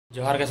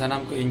जोहार के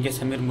सानाम को इनके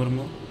समीर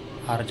मुर्मू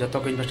और जो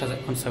को इन पास्टा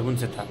खन सगुन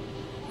सेता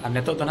और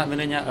नेतो तो ना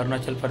मिनाया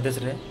अरुणाचल प्रदेश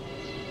रे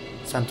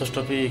संतोष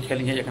ट्रॉफी खेल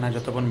हेजना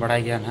जो बन बड़ा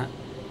गया ना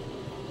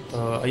तो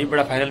अयुब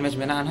बड़ा फाइनल मैच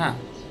में ना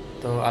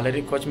तो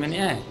आलेरी कोच में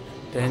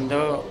तेहन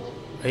दो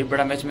अयुब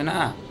बड़ा मैच में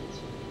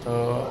तो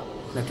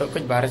नेतो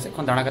कुछ बाहर से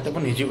खन दाड़ा करते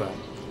बन हिजुआ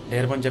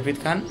ढेर बन जपीद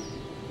खान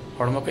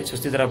हड़मो कई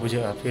सुस्ती तरह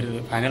बुझा फिर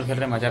फाइनल खेल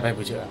रे मजा बै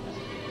बुझा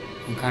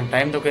खान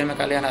टाइम तो कई में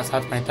काले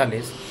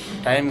 7:45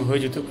 टाइम हो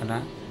जुतु कना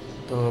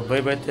तो बै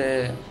बैते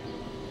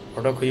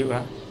ओडोक हुआ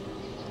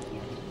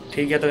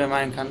ठीक है। तो मैं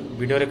एनखान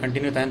वीडियो रे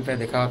कंटिन्यू तहन पे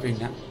देखा पे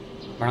ना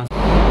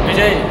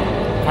विजय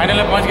फाइनल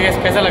में पहुंच गए,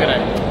 कैसा लग रहा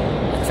है?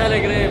 अच्छा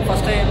लग रहा है।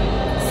 फर्स्ट टाइम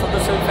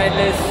संतोष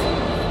फाइनलिस्ट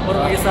और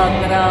उनके साथ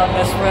मेरा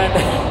बेस्ट फ्रेंड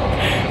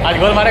आज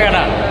गोल मारेगा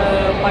ना?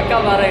 पक्का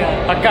मारेगा,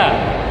 पक्का।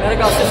 मेरे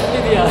को असिस्ट भी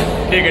दिया।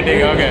 ठीक है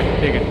ओके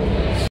ठीक है।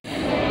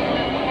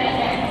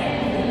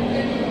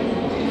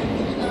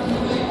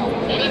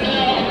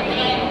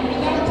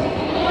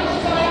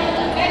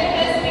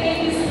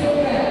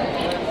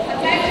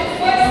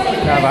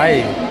 क्या भाई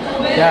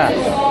क्या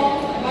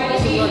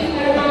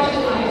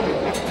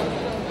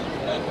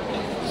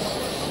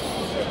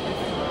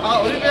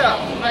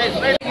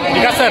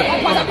विकास सर,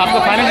 आपको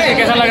फाइनल जीत के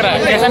कैसा लग रहा है?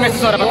 कैसा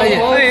महसूस हो रहा है बताइए।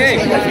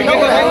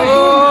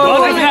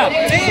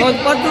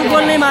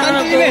 गोल नहीं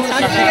मारना कोई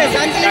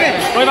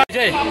बात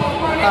नहीं।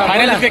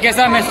 फाइनल जीत के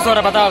कैसा महसूस हो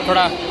रहा है बताओ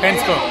थोड़ा फैंस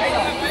को।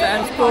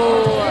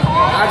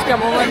 आज का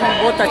मोमेंट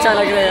बहुत अच्छा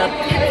लग रहा है।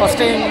 फर्स्ट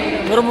टाइम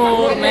मुर्मू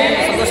और मैं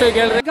संतोष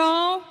खेल रहे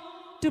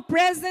to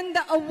present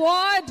the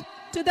award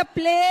to the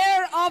player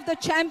of the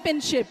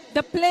championship,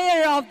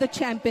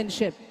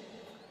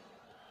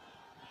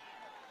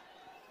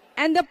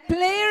 and the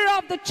player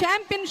of the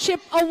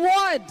championship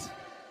award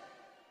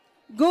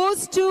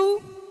goes to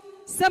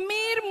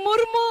Sameer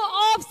Murmu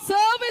of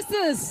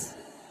Services.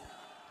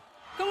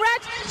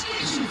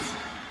 Congratulations.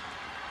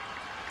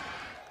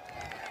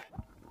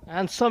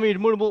 And Sameer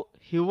Murmu,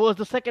 he was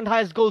the second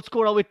highest goal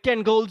scorer with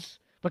 10 goals,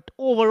 but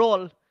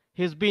overall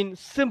he's been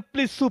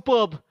simply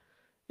superb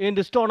in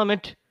this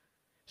tournament,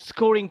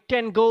 scoring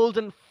 10 goals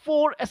and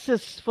 4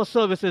 assists for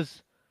Services,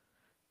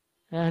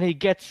 and he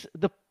gets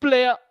the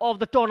player of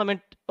the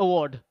tournament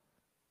award.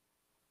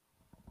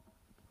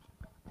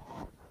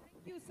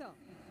 Thank you, sir.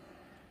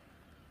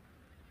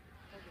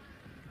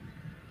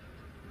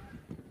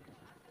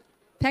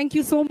 Thank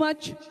you so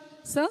much,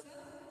 sir.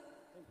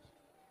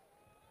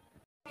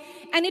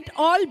 And it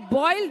all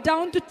boiled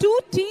down to two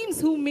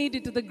teams who made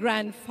it to the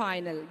grand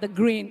final, the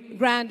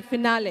grand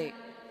finale.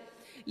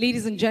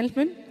 Ladies and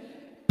gentlemen,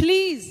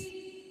 please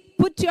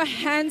put your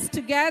hands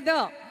together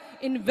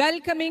in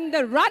welcoming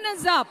the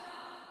runners-up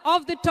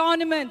of the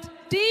tournament,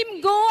 Team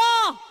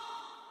Goa.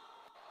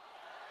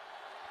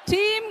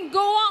 Team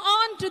Goa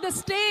on to the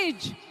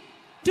stage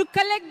to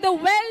collect the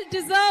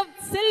well-deserved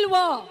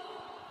silver.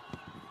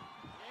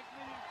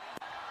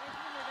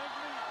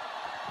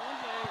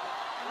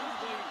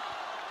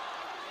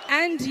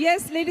 And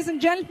yes, ladies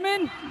and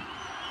gentlemen,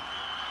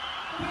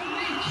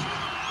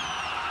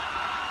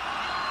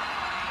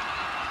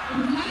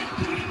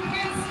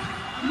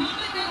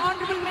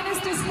 Honorable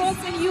Minister,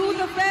 Sports and Youth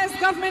Affairs,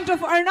 Government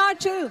of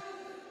Arunachal,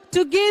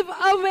 to give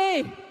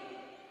away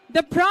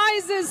the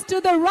prizes to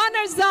the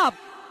runners-up.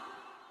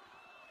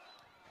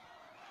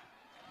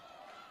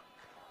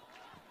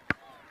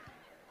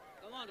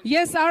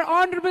 Yes, our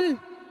Honorable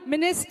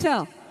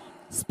Minister,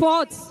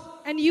 Sports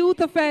and Youth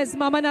Affairs,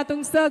 Mama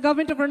Natung Sir,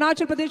 Government of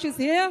Arunachal Pradesh is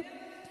here.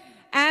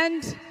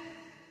 And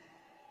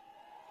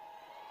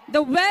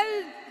the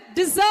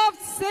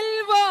well-deserved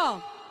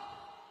silver,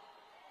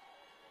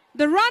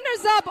 the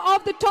runners-up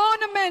of the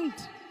tournament,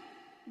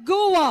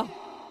 Goa.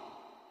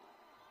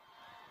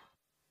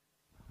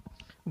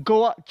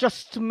 Goa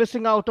just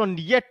missing out on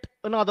yet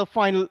another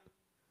final.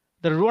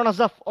 The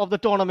runners-up of the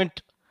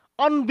tournament,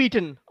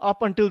 unbeaten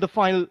up until the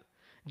final.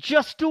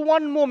 Just to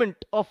one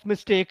moment of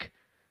mistake,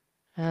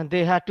 and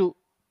they had to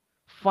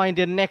find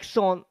their necks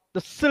on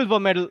the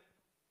silver medal.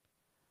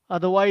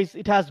 Otherwise,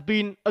 it has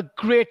been a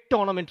great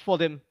tournament for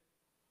them.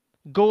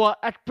 Goa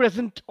at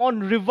present on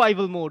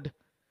revival mode,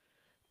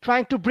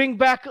 trying to bring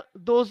back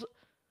those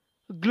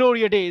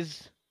Gloria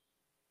days.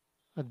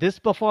 This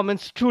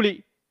performance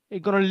truly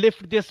is going to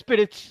lift their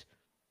spirits.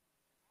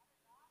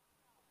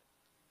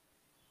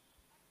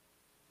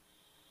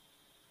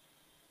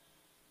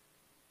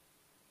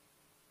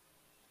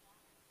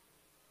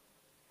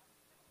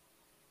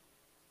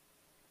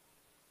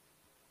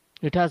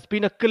 It has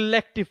been a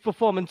collective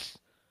performance.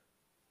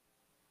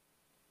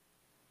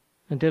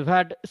 And they've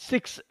had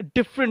 6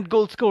 different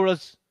goal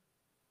scorers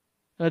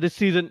this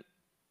season.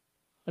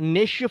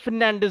 Nacio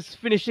Fernandez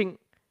finishing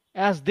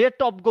as their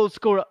top goal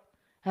scorer.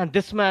 And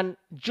this man,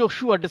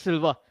 Joshua De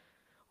Silva.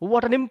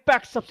 What an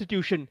impact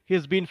substitution he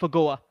has been for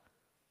Goa.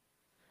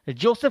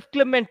 Joseph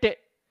Clemente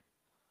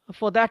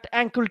for that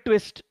ankle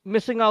twist,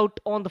 missing out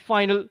on the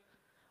final.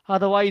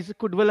 Otherwise, it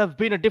could well have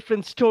been a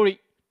different story.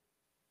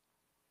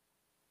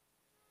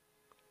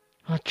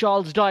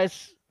 Charles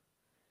Dice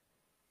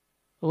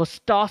was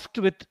tasked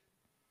with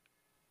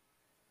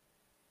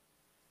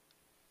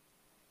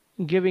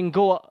giving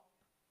Goa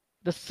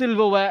the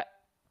silverware.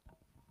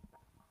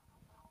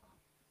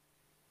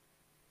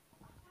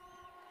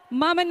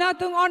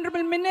 Mamanatung,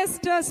 Honorable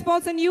Minister,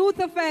 Sports and Youth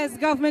Affairs,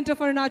 Government of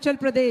Arunachal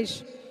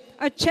Pradesh.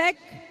 A check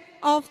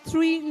of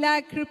 3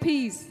 lakh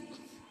rupees.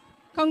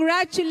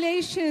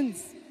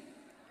 Congratulations.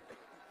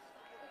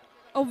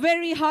 A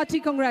very hearty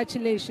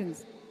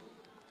congratulations.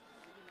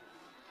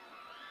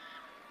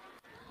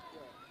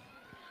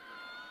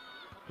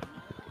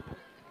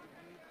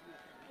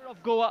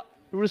 Of Goa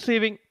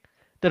receiving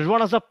the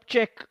runners-up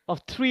check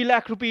of 3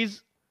 lakh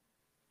rupees.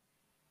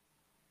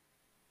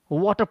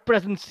 What a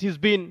presence he's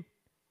been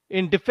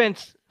in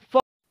defense.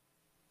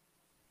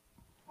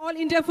 All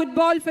India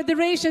Football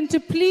Federation to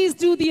please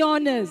do the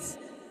honors.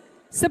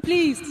 So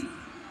please.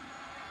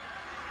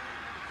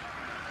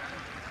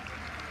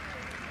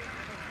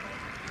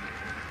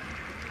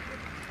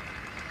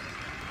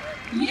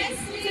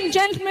 Yes, ladies and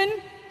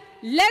gentlemen,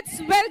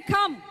 let's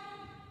welcome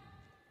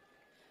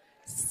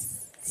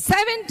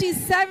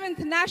 77th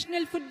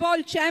National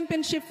Football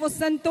Championship for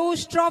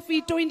Santosh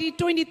Trophy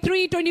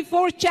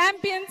 2023-24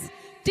 champions,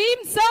 Team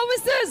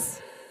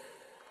Services.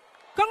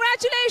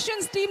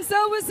 Congratulations, Team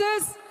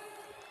Services.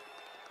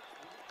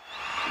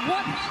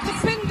 What a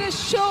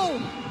stupendous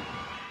show.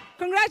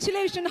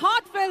 Congratulations,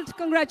 heartfelt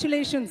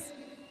congratulations.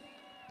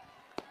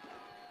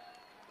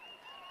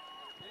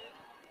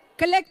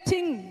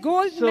 Collecting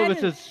gold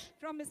medals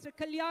from Mr.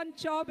 Kalyan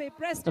Chaube,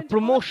 President. The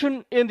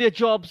promotion in their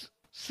jobs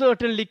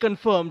certainly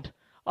confirmed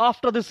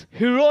after this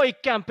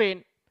heroic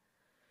campaign.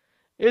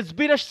 It's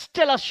been a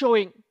stellar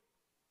showing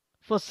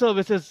for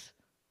Services,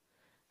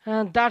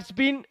 and that's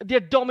been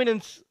their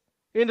dominance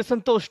in the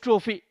Santosh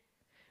Trophy,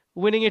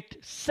 winning it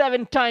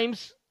 7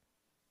 times,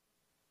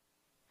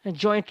 and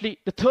jointly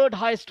the 3rd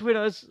highest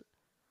winners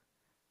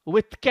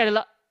with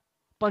Kerala.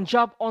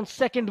 Punjab on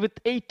 2nd with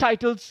 8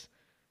 titles.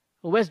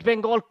 West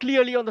Bengal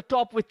clearly on the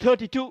top with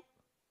 32.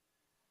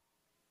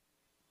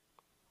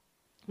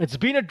 It's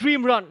been a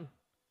dream run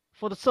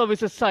for the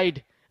Services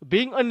side,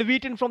 being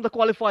unbeaten from the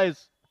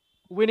qualifiers,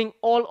 winning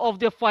all of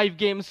their 5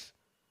 games.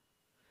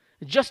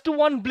 Just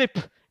one blip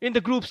in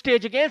the group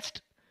stage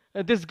against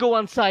this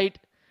Goan side,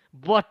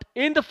 but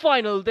in the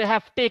final they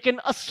have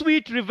taken a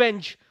sweet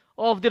revenge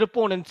of their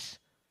opponents.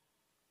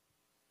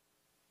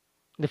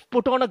 They've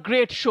put on a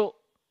great show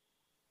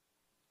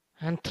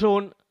and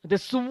thrown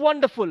this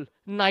wonderful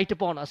night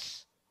upon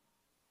us.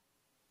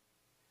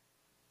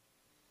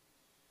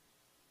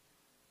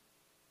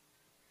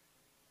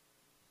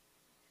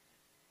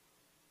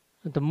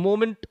 The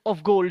moment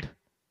of gold.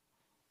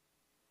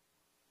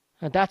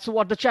 And that's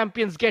what the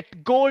champions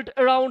get. Gold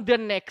around their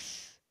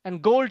necks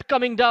and gold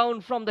coming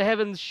down from the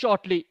heavens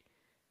shortly.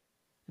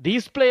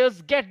 These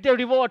players get their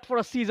reward for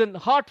a season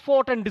hard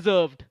fought and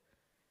deserved.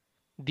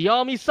 The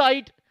Army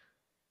side,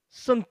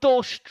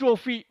 Santosh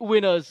Trophy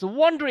winners,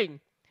 wondering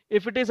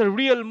if it is a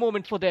real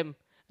moment for them.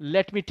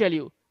 Let me tell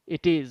you,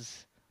 it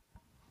is.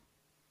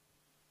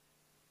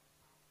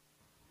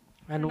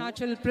 And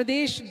Arunachal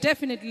Pradesh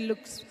definitely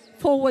looks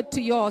forward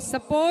to your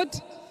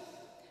support,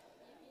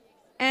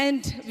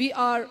 and we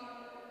are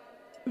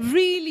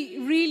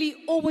really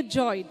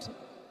overjoyed.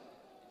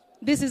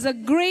 This is a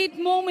great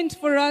moment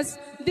for us.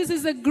 This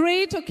is a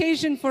great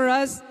occasion for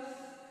us.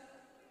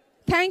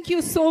 Thank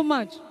you so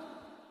much.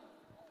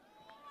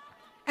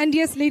 And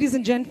yes, ladies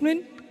and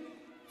gentlemen,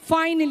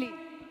 finally,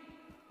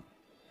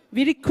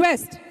 we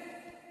request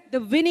the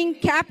winning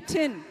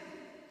captain,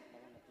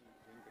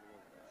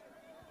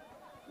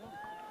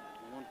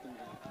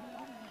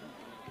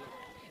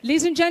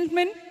 ladies and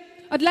gentlemen,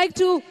 I'd like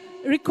to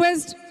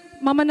request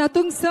Mama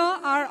Natung sir,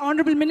 our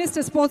Honorable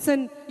Minister, Sports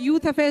and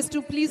Youth Affairs,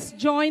 to please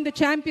join the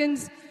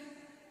champions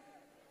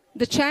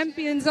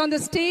on the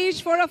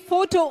stage for a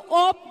photo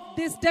op.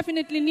 This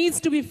definitely needs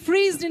to be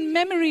freezed in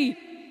memory.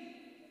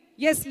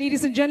 Yes,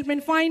 ladies and gentlemen,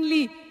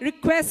 finally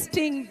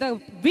requesting the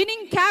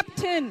winning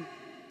captain,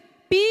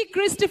 P.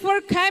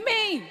 Christopher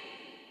Kamei,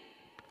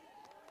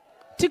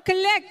 to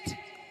collect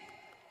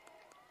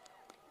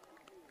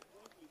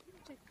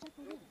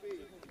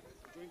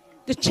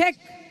the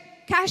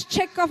cash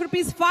check of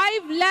rupees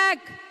 5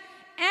 lakh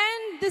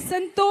and the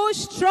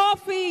Santosh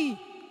Trophy.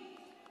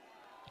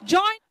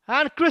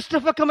 And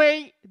Christopher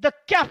Kamei, the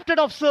captain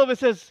of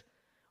Services,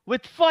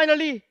 with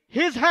finally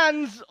his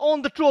hands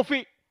on the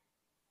trophy.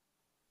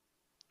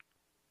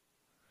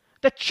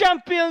 The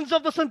champions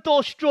of the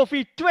Santosh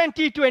Trophy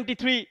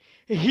 2023,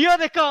 here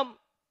they come.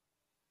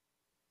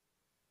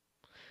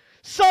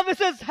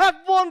 Services have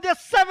won their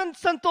 7th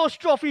Santosh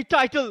Trophy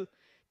title.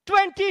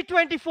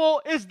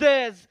 2024 is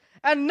theirs.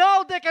 And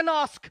now they can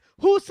ask,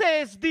 who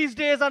says these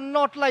days are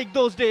not like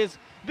those days?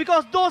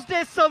 Because those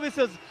days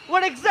Services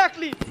were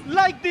exactly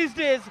like these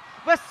days,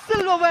 where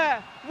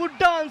silverware would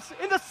dance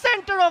in the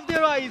center of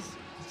their eyes.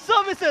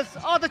 Services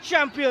are the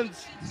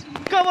champions,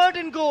 covered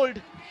in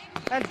gold.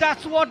 And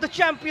that's what the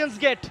champions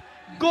get.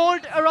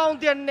 Gold around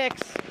their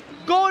necks.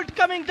 Gold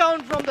coming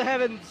down from the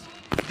heavens.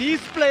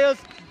 These players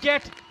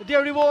get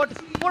their reward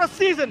for a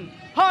season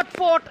hard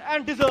fought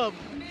and deserved.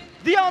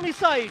 The Army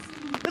side,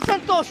 the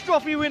Santosh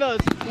Trophy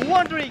winners,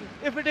 wondering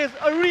if it is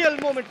a real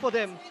moment for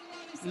them.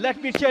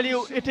 Let me tell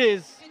you, it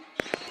is.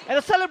 And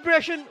the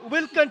celebration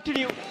will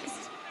continue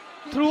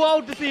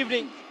throughout this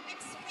evening.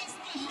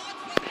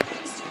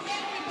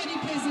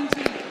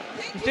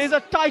 It is a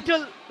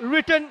title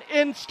written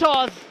in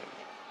stars.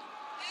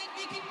 And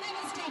we can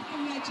never stop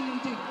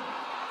congratulating.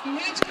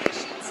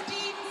 Congratulations,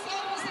 team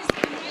services.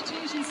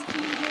 Congratulations,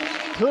 team.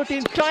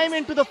 13th time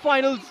into the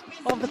finals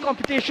of the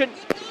competition,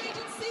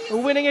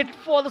 winning it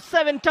for the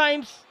 7th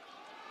times.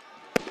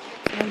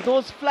 And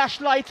those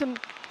flashlights and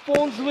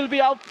phones will be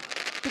out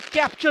to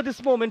capture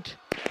this moment.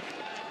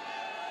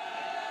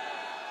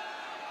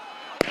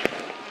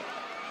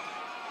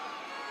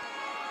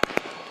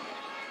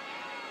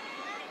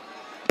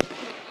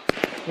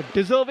 The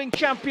deserving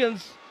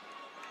champions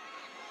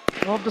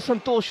of the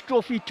Santosh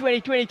Trophy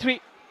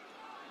 2023.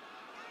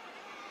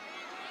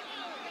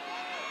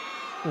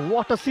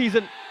 What a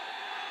season.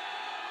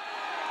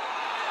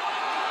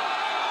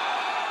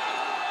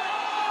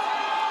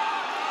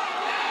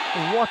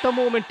 What a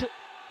moment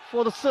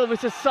for the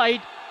services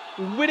side,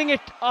 winning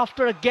it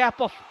after a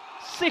gap of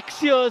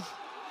 6 years.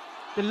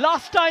 The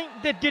last time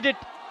they did it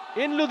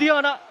in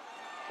Ludhiana,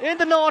 in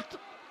the north,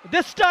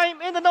 this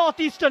time in the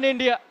northeastern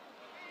India,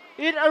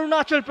 in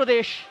Arunachal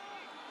Pradesh.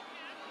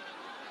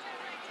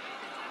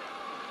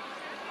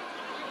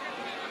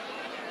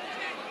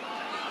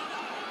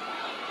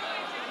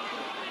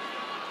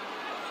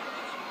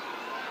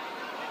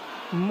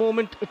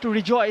 Moment to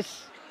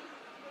rejoice.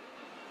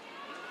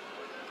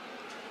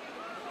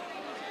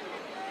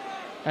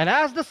 And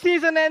as the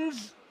season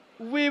ends,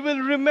 we will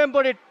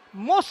remember it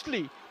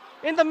mostly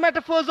in the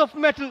metaphors of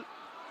metal.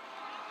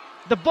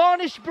 The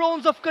burnished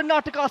bronze of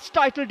Karnataka's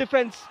title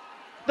defense,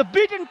 the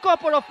beaten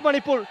copper of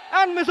Manipur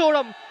and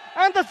Mizoram,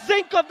 and the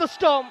zinc of the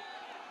storm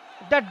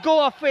that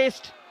Goa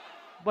faced.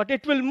 But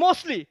it will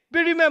mostly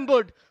be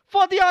remembered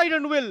for the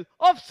iron will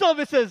of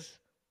services,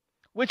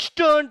 which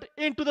turned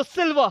into the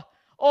silver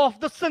of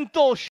the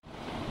Santosh.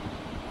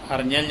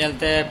 और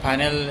ñelते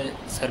final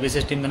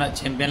services team दना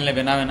champion ले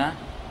बनावेना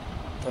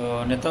तो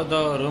नेतो दो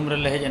room रे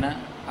ले हेजना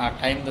आ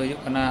time दो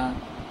हुयुग कना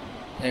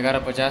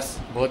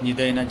 11:50 बहुत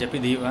निदेना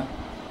जपिद हुयुगा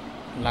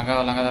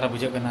लांगा लांगा दारा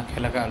बुझे कना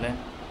खेल का ले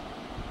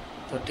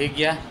तो ठीक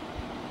गया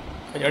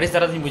अड़ी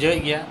तरह दिन बुझे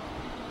गया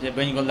जे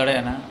बन गोल दाड़े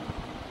ना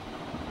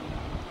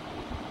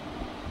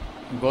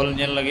गोल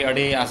नेल लगे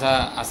अड़ी आशा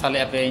आशा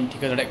ले पे इन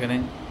ठीक दाड़े कने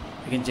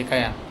लेकिन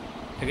चिकाया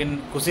लेकिन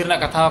खुशी रना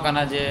कथा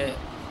कना जे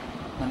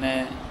माने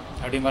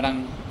अड़ी मारंग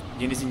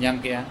जिनिस जाम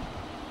के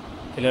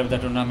प्लेयर ऑफ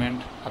द टूर्नामेंट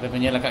आपे पे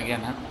नेल गया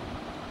ना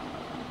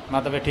मा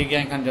तबे ठीक गया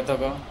एनखान जतो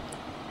को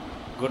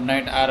गुड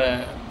नाइट और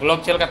ब्लॉग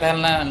चल का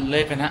तहलना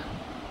ले पे ना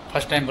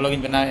फर्स्ट टाइम ब्लॉग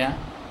इन बनाया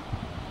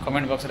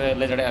कमेंट बॉक्स रे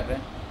ले जड़े आपे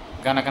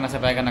गाना कना से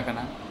बाय गाना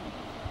कना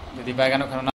यदि बाय गाना